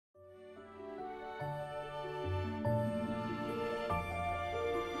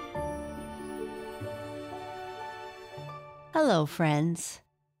Hello, friends,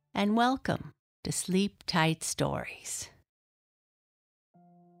 and welcome to Sleep Tight Stories.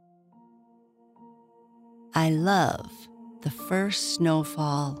 I love the first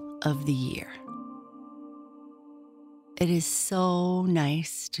snowfall of the year. It is so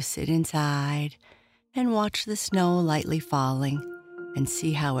nice to sit inside and watch the snow lightly falling and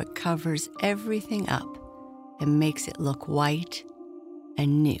see how it covers everything up and makes it look white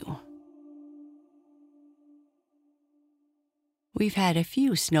and new. We've had a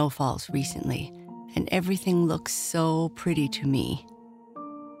few snowfalls recently, and everything looks so pretty to me.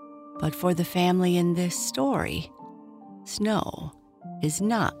 But for the family in this story, snow is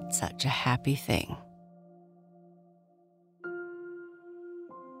not such a happy thing.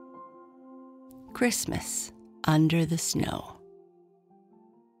 Christmas under the snow.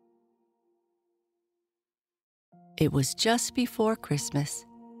 It was just before Christmas,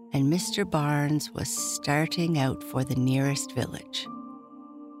 and Mr. Barnes was starting out for the nearest village.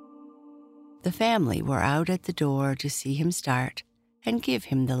 The family were out at the door to see him start and give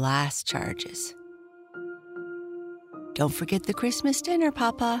him the last charges. "Don't forget the Christmas dinner,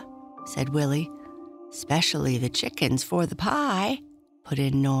 Papa," said Willie. "Especially the chickens for the pie," put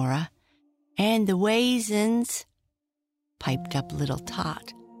in Nora. "And the waisins," piped up little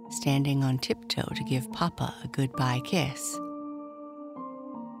Tot, standing on tiptoe to give Papa a goodbye kiss.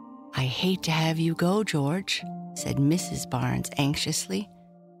 "I hate to have you go, George," said Mrs. Barnes anxiously.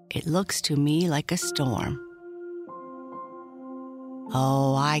 "It looks to me like a storm."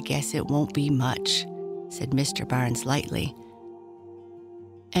 "Oh, I guess it won't be much," said Mr. Barnes lightly.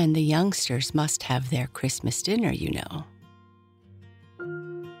 "And the youngsters must have their Christmas dinner, you know."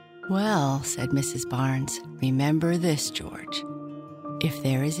 "Well," said Mrs. Barnes, "remember this, George. If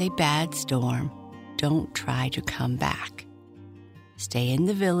there is a bad storm, don't try to come back. Stay in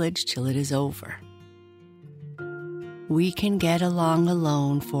the village till it is over. We can get along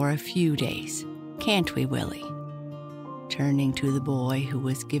alone for a few days, can't we, Willie?" Turning to the boy who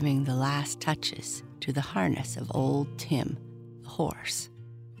was giving the last touches to the harness of old Tim, the horse.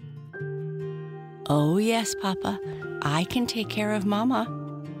 "Oh, yes, Papa, I can take care of Mama,"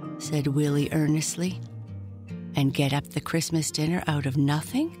 said Willie earnestly. "And get up the Christmas dinner out of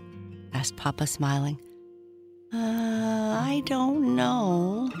nothing?" asked Papa, smiling. I don't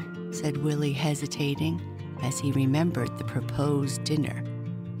know," said Willie, hesitating, as he remembered the proposed dinner,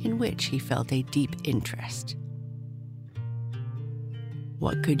 in which he felt a deep interest.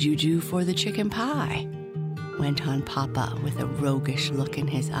 "What could you do for the chicken pie?" went on Papa with a roguish look in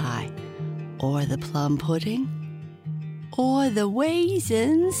his eye. "Or the plum pudding? Or the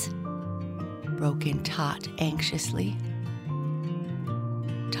waisins?" broke in Tot anxiously.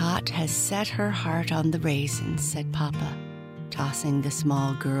 "Tot has set her heart on the raisins," said Papa, tossing the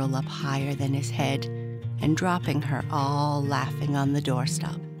small girl up higher than his head and dropping her all laughing on the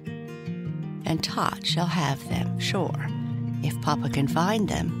doorstep. "And Tot shall have them, sure, if Papa can find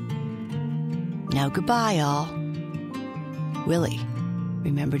them. Now goodbye, all. Willie,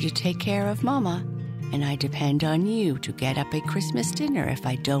 remember to take care of Mama, and I depend on you to get up a Christmas dinner if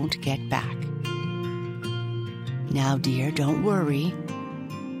I don't get back. Now, dear, don't worry,"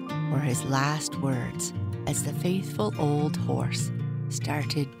 were his last words as the faithful old horse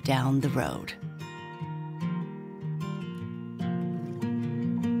started down the road.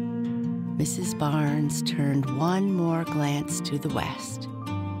 Mrs. Barnes turned one more glance to the west,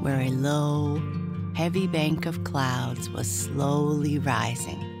 where a low, heavy bank of clouds was slowly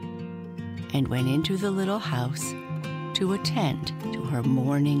rising, and went into the little house to attend to her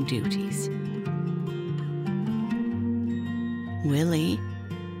morning duties. "Willie,"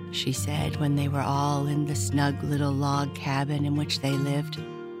 she said when they were all in the snug little log cabin in which they lived,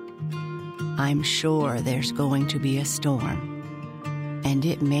 "I'm sure there's going to be a storm, and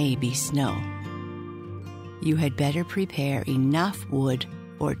it may be snow. You had better prepare enough wood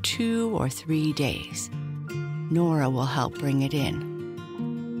for 2 or 3 days. Nora will help bring it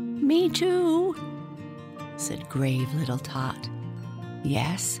in." "Me too," said grave little Tot.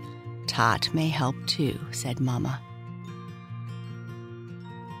 "Yes, Tot may help too," said Mama.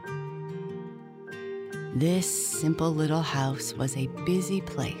 This simple little house was a busy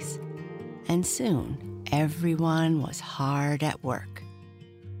place, and soon everyone was hard at work.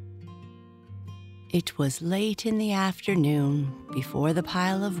 It was late in the afternoon before the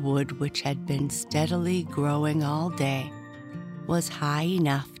pile of wood, which had been steadily growing all day, was high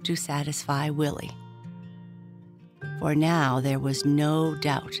enough to satisfy Willie. For now there was no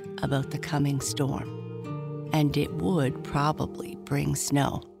doubt about the coming storm, and it would probably bring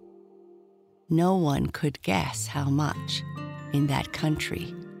snow. No one could guess how much in that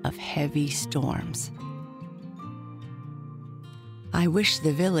country of heavy storms. I wish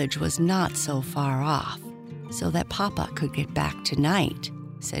the village was not so far off, so that Papa could get back tonight,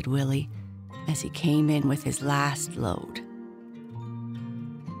 said Willie, as he came in with his last load.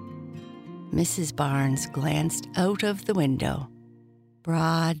 Mrs. Barnes glanced out of the window.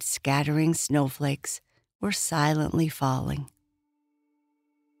 Broad, scattering snowflakes were silently falling.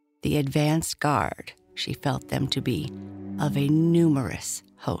 The advanced guard, she felt them to be, of a numerous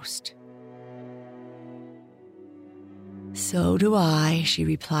host. So do I, she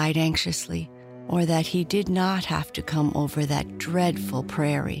replied anxiously, or that he did not have to come over that dreadful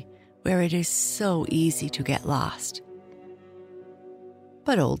prairie where it is so easy to get lost.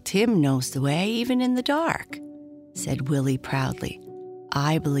 But old Tim knows the way even in the dark, said Willie proudly.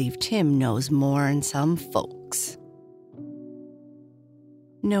 I believe Tim knows more'n some folks.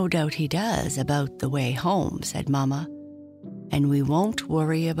 No doubt he does about the way home, said Mama, and we won't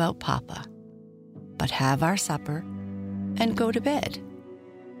worry about Papa, but have our supper and go to bed.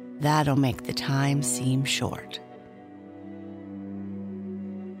 That'll make the time seem short.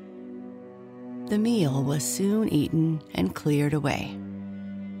 The meal was soon eaten and cleared away.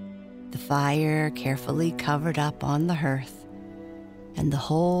 The fire carefully covered up on the hearth, and the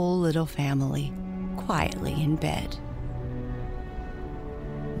whole little family quietly in bed.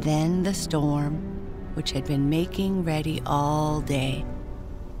 Then the storm, which had been making ready all day,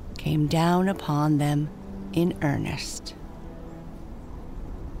 came down upon them in earnest.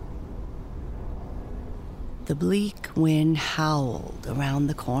 The bleak wind howled around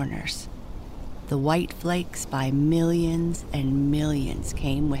the corners. The white flakes by millions and millions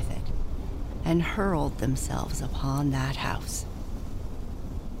came with it and hurled themselves upon that house.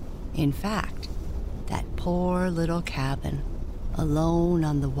 In fact, that poor little cabin, alone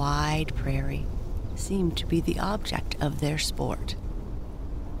on the wide prairie, seemed to be the object of their sport.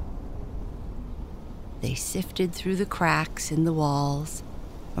 They sifted through the cracks in the walls,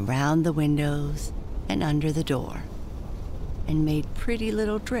 around the windows, and under the door, and made pretty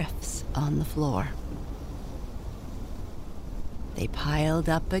little drifts on the floor. They piled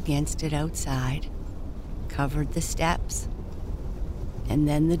up against it outside, covered the steps, and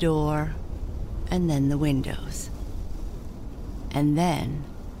then the door, and then the windows, and then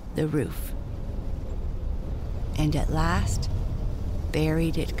the roof, and at last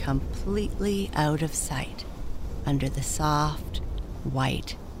buried it completely out of sight under the soft,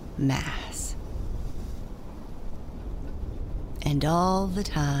 white mass. And all the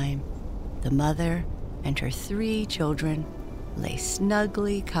time, the mother and her 3 children lay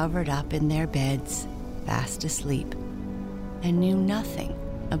snugly covered up in their beds, fast asleep, and knew nothing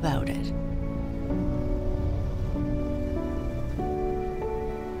about it.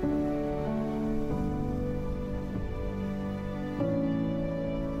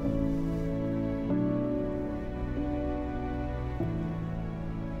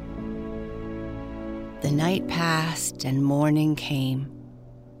 The night passed and morning came,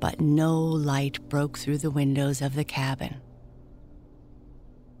 but no light broke through the windows of the cabin.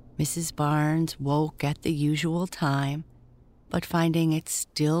 Mrs. Barnes woke at the usual time, but finding it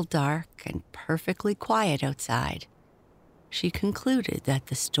still dark and perfectly quiet outside, she concluded that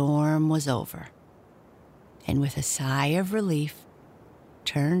the storm was over, and with a sigh of relief,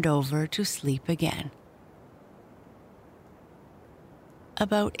 turned over to sleep again.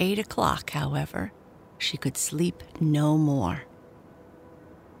 About 8 o'clock, however, she could sleep no more,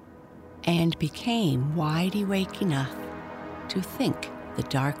 and became wide awake enough to think the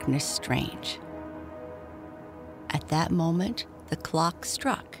darkness strange. At that moment, the clock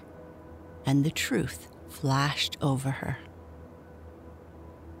struck, and the truth flashed over her.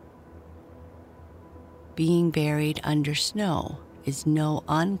 Being buried under snow is no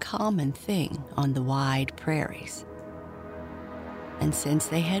uncommon thing on the wide prairies. And since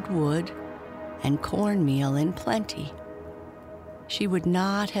they had wood and cornmeal in plenty, she would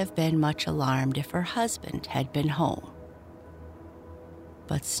not have been much alarmed if her husband had been home.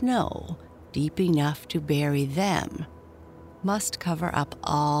 But snow, deep enough to bury them, must cover up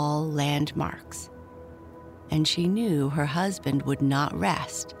all landmarks, and she knew her husband would not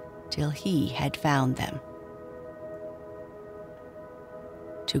rest till he had found them.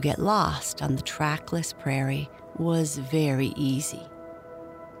 To get lost on the trackless prairie was very easy,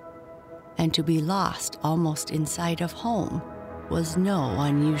 and to be lost almost in sight of home was no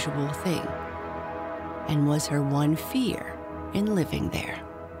unusual thing, and was her one fear in living there.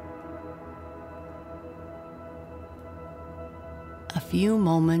 A few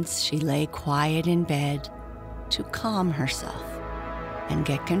moments she lay quiet in bed to calm herself and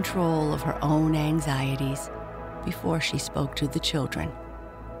get control of her own anxieties before she spoke to the children.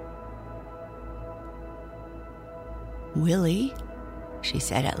 "Willie," she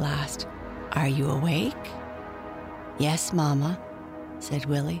said at last. "Are you awake?" "Yes, Mama," said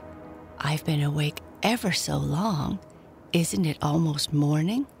Willie. "I've been awake ever so long. Isn't it almost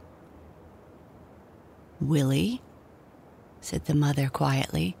morning?" "Willie," said the mother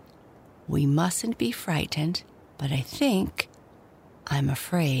quietly, "we mustn't be frightened, but I'm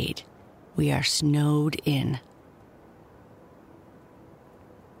afraid, we are snowed in."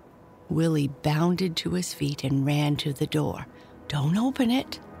 Willie bounded to his feet and ran to the door. "Don't open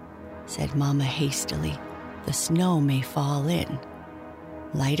it," said Mama hastily. "The snow may fall in.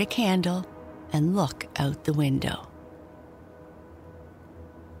 Light a candle and look out the window."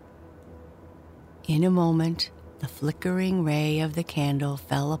 In a moment, the flickering ray of the candle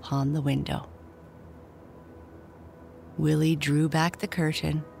fell upon the window. Willie drew back the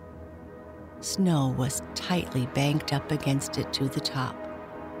curtain. Snow was tightly banked up against it to the top.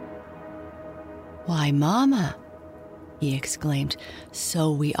 "Why, Mama," he exclaimed,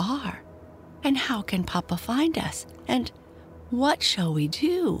 "so we are. And how can Papa find us? And what shall we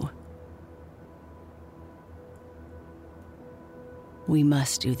do?" "We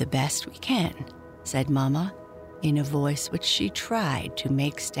must do the best we can," said Mama, in a voice which she tried to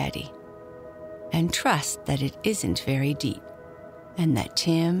make steady, "and trust that it isn't very deep, and that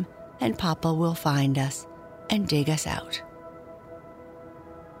Tim and Papa will find us and dig us out."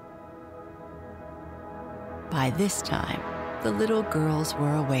 By this time, the little girls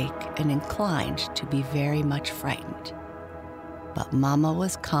were awake and inclined to be very much frightened. But Mama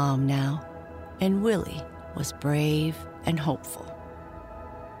was calm now, and Willie was brave and hopeful.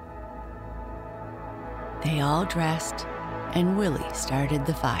 They all dressed, and Willie started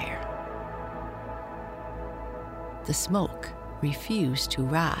the fire. The smoke refused to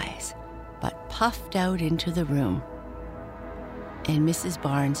rise, but puffed out into the room. And Mrs.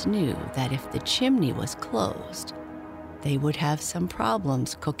 Barnes knew that if the chimney was closed, they would have some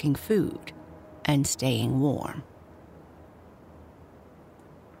problems cooking food and staying warm.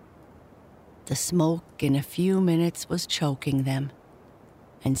 The smoke in a few minutes was choking them,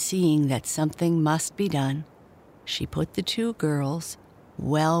 and seeing that something must be done, she put the two girls,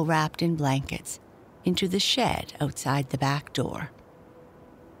 well wrapped in blankets, into the shed outside the back door,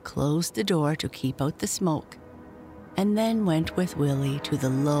 closed the door to keep out the smoke, and then went with Willie to the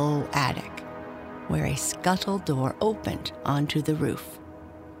low attic, where a scuttle door opened onto the roof.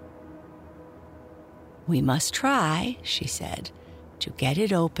 "We must try," she said, "to get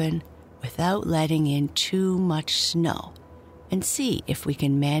it open without letting in too much snow, and see if we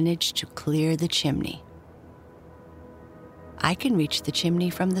can manage to clear the chimney." "I can reach the chimney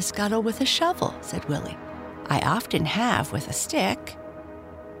from the scuttle with a shovel," said Willie. "I often have with a stick."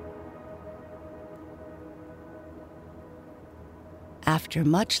 After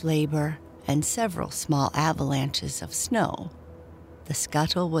much labor and several small avalanches of snow, the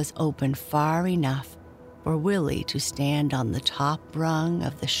scuttle was opened far enough for Willie to stand on the top rung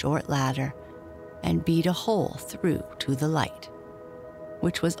of the short ladder and beat a hole through to the light,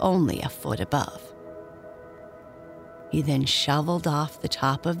 which was only a foot above. He then shoveled off the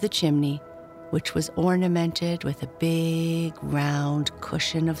top of the chimney, which was ornamented with a big, round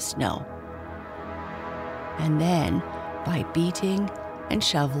cushion of snow. And then, by beating and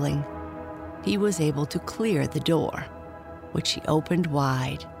shoveling, he was able to clear the door, which he opened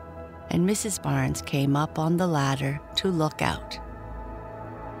wide, and Mrs. Barnes came up on the ladder to look out.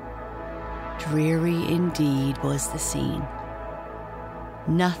 Dreary indeed was the scene.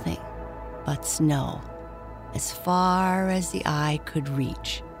 Nothing but snow as far as the eye could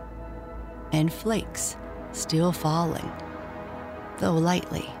reach, and flakes still falling, though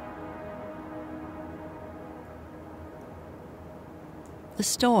lightly. The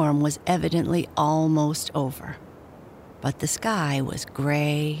storm was evidently almost over, but the sky was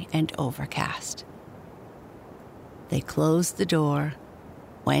gray and overcast. They closed the door,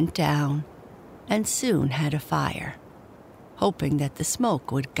 went down, and soon had a fire, hoping that the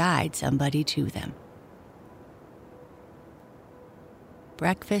smoke would guide somebody to them.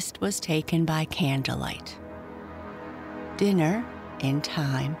 Breakfast was taken by candlelight. Dinner, in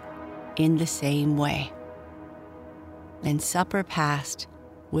time, in the same way. And supper passed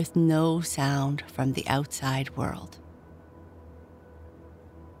with no sound from the outside world.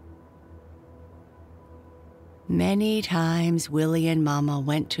 Many times Willie and Mama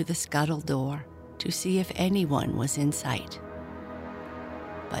went to the scuttle door to see if anyone was in sight.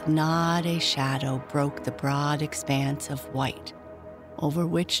 But not a shadow broke the broad expanse of white over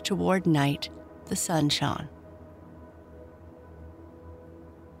which toward night the sun shone.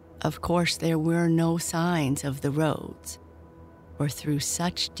 Of course, there were no signs of the roads, for through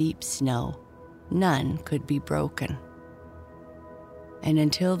such deep snow, none could be broken. and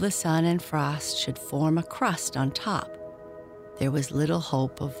until the sun and frost should form a crust on top, there was little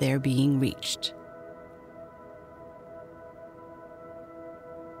hope of their being reached.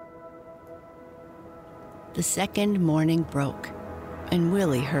 The second morning broke, and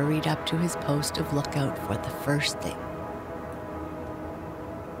Willie hurried up to his post of lookout for the first thing.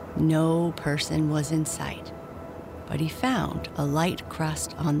 No person was in sight, but he found a light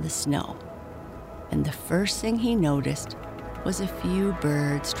crust on the snow, and the first thing he noticed was a few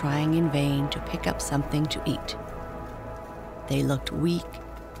birds trying in vain to pick up something to eat. They looked weak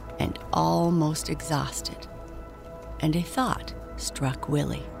and almost exhausted, and a thought struck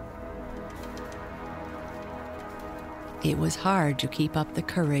Willie. It was hard to keep up the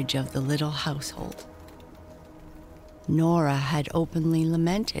courage of the little household. Nora had openly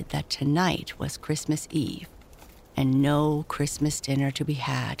lamented that tonight was Christmas Eve and no Christmas dinner to be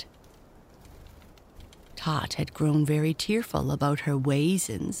had. Tot had grown very tearful about her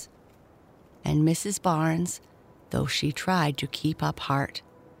waisins, and Mrs. Barnes, though she tried to keep up heart,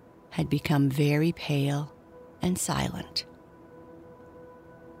 had become very pale and silent.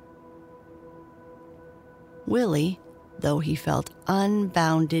 Willie, though he felt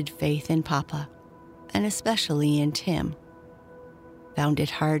unbounded faith in Papa, and especially in Tim, found it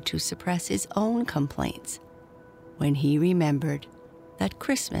hard to suppress his own complaints when he remembered that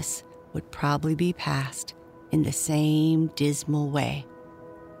Christmas would probably be passed in the same dismal way,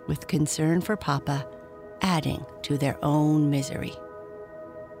 with concern for Papa adding to their own misery.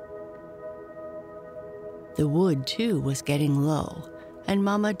 The wood, too, was getting low, and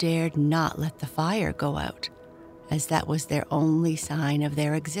Mama dared not let the fire go out, as that was their only sign of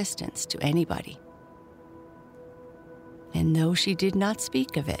their existence to anybody. And though she did not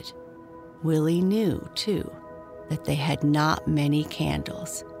speak of it, Willie knew, too, that they had not many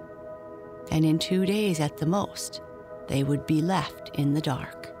candles, and in 2 days at the most, they would be left in the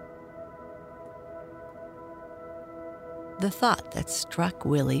dark. The thought that struck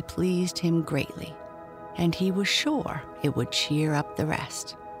Willie pleased him greatly, and he was sure it would cheer up the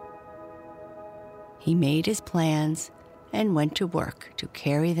rest. He made his plans and went to work to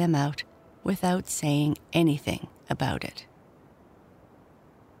carry them out without saying anything about it.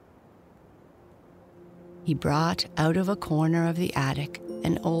 He brought out of a corner of the attic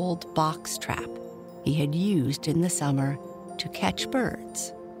an old box trap he had used in the summer to catch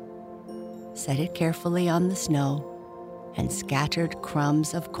birds, set it carefully on the snow, and scattered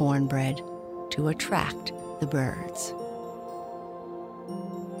crumbs of cornbread to attract the birds.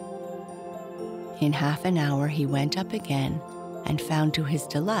 In half an hour he went up again and found to his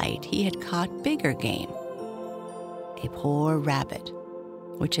delight he had caught bigger game, a poor rabbit,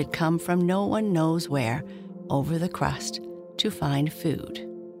 which had come from no one knows where over the crust to find food.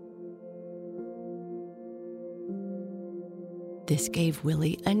 This gave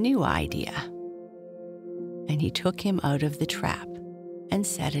Willie a new idea, and he took him out of the trap and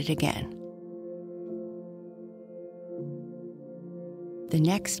set it again. The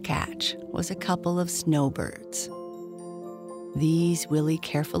next catch was a couple of snowbirds. These Willie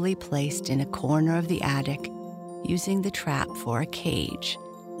carefully placed in a corner of the attic, using the trap for a cage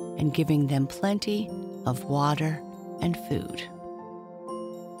and giving them plenty of water and food.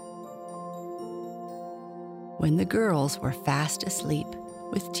 When the girls were fast asleep,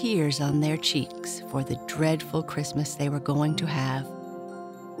 with tears on their cheeks for the dreadful Christmas they were going to have,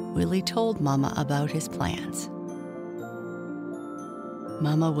 Willie told Mama about his plans.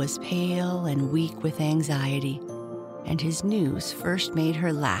 Mama was pale and weak with anxiety, and his news first made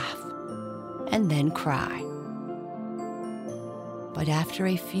her laugh and then cry. But after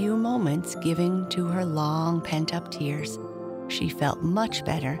a few moments giving to her long pent-up tears, she felt much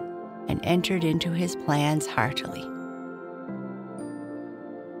better and entered into his plans heartily.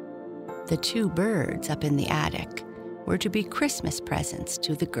 The 2 birds up in the attic were to be Christmas presents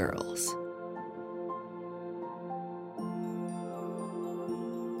to the girls.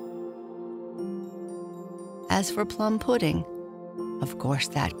 As for plum pudding, of course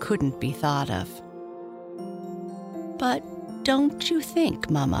that couldn't be thought of. But don't you think,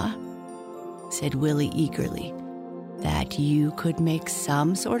 Mama, said Willie eagerly, that you could make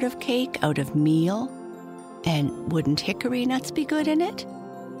some sort of cake out of meal? And wouldn't hickory nuts be good in it?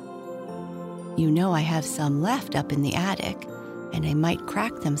 You know I have some left up in the attic, and I might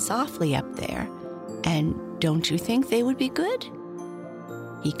crack them softly up there. And don't you think they would be good?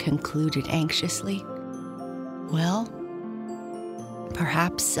 He concluded anxiously. Well,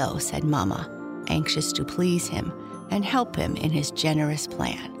 perhaps so, said Mama, anxious to please him and help him in his generous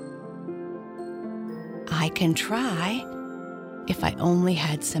plan. I can try, if I only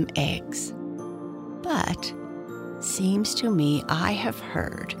had some eggs. But Seems to me I have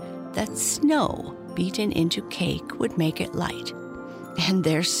heard that snow beaten into cake would make it light. And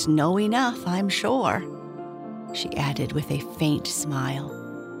there's snow enough, I'm sure," she added with a faint smile,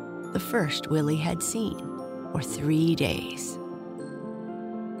 the first Willie had seen for 3 days.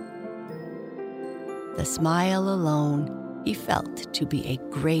 The smile alone he felt to be a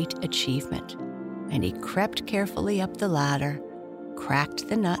great achievement, and he crept carefully up the ladder, cracked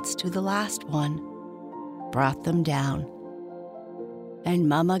the nuts to the last one, brought them down, and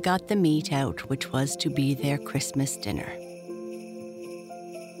Mama got the meat out which was to be their Christmas dinner.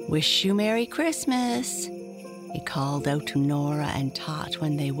 "Wish you Merry Christmas," he called out to Nora and Tot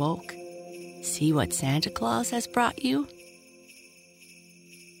when they woke. "See what Santa Claus has brought you?"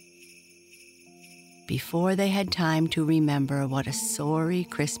 Before they had time to remember what a sorry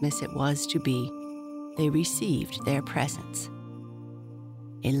Christmas it was to be, they received their presents.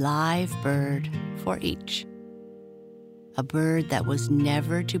 A live bird for each. A bird that was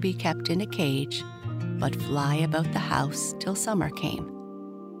never to be kept in a cage, but fly about the house till summer came,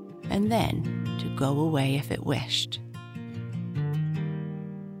 and then to go away if it wished.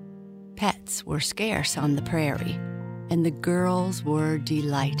 Pets were scarce on the prairie, and the girls were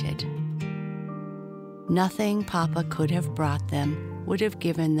delighted. Nothing Papa could have brought them would have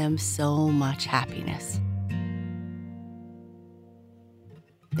given them so much happiness.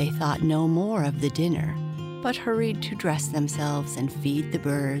 They thought no more of the dinner, but hurried to dress themselves and feed the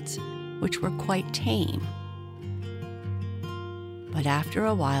birds, which were quite tame. But after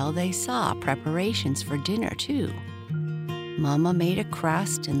a while they saw preparations for dinner too. Mama made a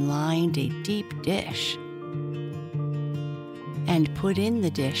crust and lined a deep dish, and put in the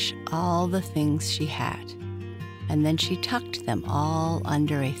dish all the things she had, and then she tucked them all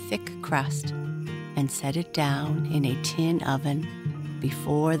under a thick crust and set it down in a tin oven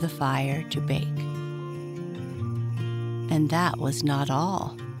before the fire to bake. And that was not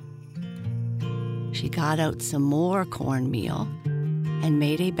all. She got out some more cornmeal and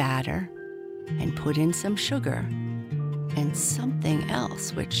made a batter and put in some sugar and something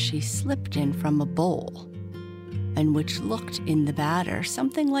else which she slipped in from a bowl, and which looked in the batter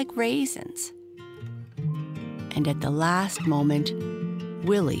something like raisins. And at the last moment,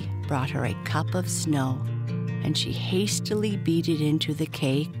 Willie brought her a cup of snow, and she hastily beat it into the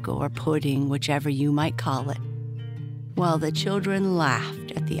cake or pudding, whichever you might call it, while the children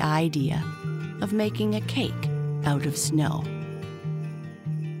laughed at the idea of making a cake out of snow.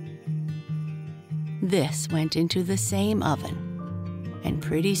 This went into the same oven, and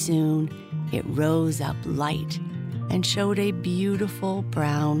pretty soon it rose up light and showed a beautiful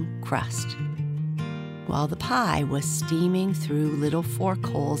brown crust, while the pie was steaming through little fork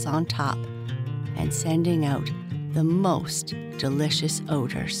holes on top and sending out the most delicious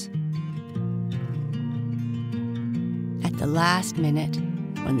odors. At the last minute,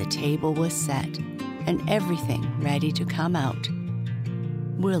 when the table was set and everything ready to come out,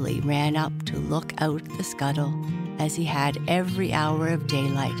 Willie ran up to look out the scuttle as he had every hour of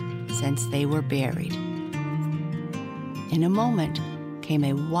daylight since they were buried. In a moment came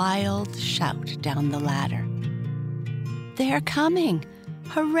a wild shout down the ladder. "They're coming!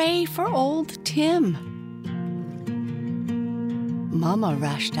 Hooray for old Tim!" Mama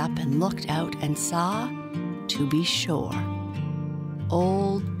rushed up and looked out and saw, to be sure,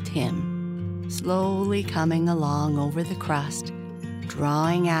 old Tim slowly coming along over the crust,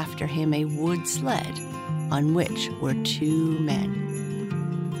 drawing after him a wood sled on which were 2 men.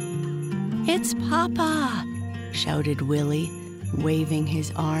 "It's Papa!" shouted Willie, waving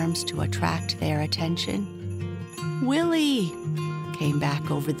his arms to attract their attention. "Willie!" came back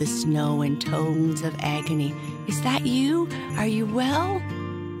over the snow in tones of agony. "Is that you? Are you well?"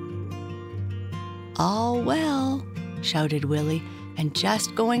 "All well," shouted Willie, "and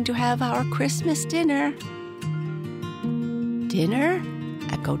just going to have our Christmas dinner." "Dinner?"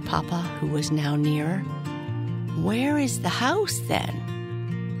 echoed Papa, who was now nearer. "Where is the house, then?"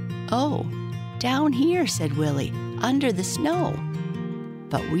 "Oh, down here," said Willie, "under the snow.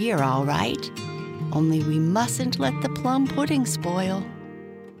 But we are all right, only we mustn't let the plum pudding spoil."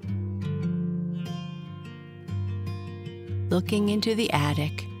 Looking into the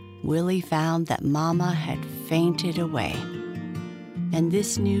attic, Willie found that Mama had fainted away, and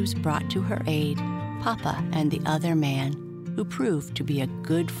this news brought to her aid Papa and the other man, who proved to be a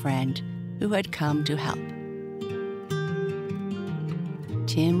good friend who had come to help.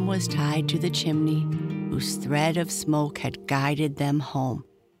 Tim was tied to the chimney, whose thread of smoke had guided them home,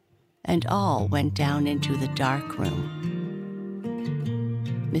 and all went down into the dark room.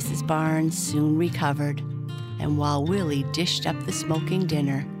 Mrs. Barnes soon recovered, and while Willie dished up the smoking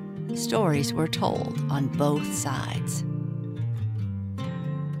dinner, stories were told on both sides.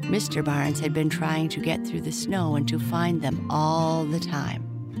 Mr. Barnes had been trying to get through the snow and to find them all the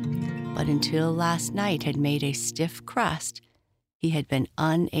time, but until last night had made a stiff crust, he had been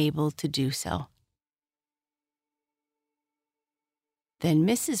unable to do so. Then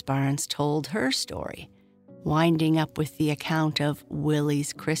Mrs. Barnes told her story, winding up with the account of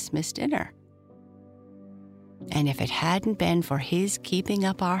Willie's Christmas dinner. And if it hadn't been for his keeping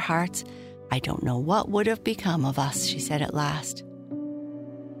up our hearts, I don't know what would have become of us, she said at last.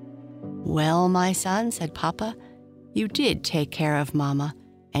 Well, my son, said Papa, you did take care of Mama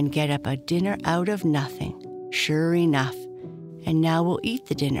and get up a dinner out of nothing, sure enough, and now we'll eat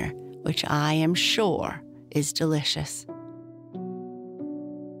the dinner, which I am sure is delicious.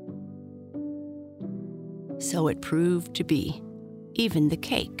 So it proved to be. Even the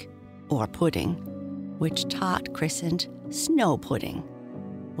cake, or pudding, which Tot christened snow pudding,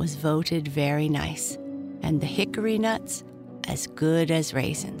 was voted very nice, and the hickory nuts as good as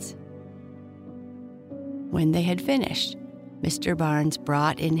raisins. When they had finished, Mr. Barnes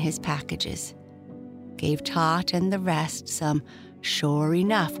brought in his packages, gave Tot and the rest some sure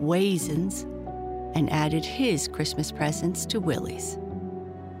enough waisins, and added his Christmas presents to Willie's.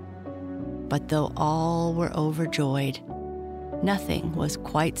 But though all were overjoyed, nothing was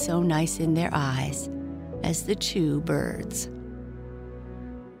quite so nice in their eyes as the two birds.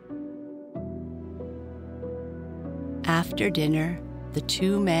 After dinner, the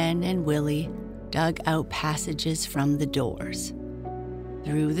two men and Willie dug out passages from the doors,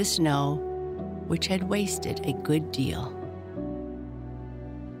 through the snow, which had wasted a good deal,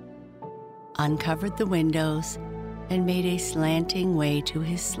 uncovered the windows, and made a slanting way to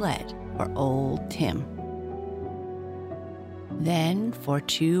his sled for old Tim. Then, for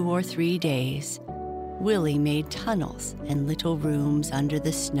 2 or 3 days, Willie made tunnels and little rooms under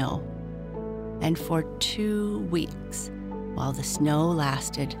the snow. And for 2 weeks, while the snow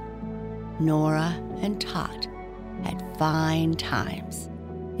lasted, Nora and Tot had fine times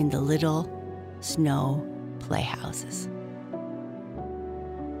in the little snow playhouses.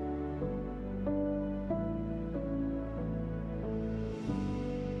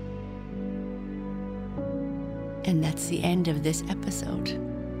 And that's the end of this episode.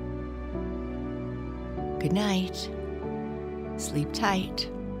 Good night. Sleep tight.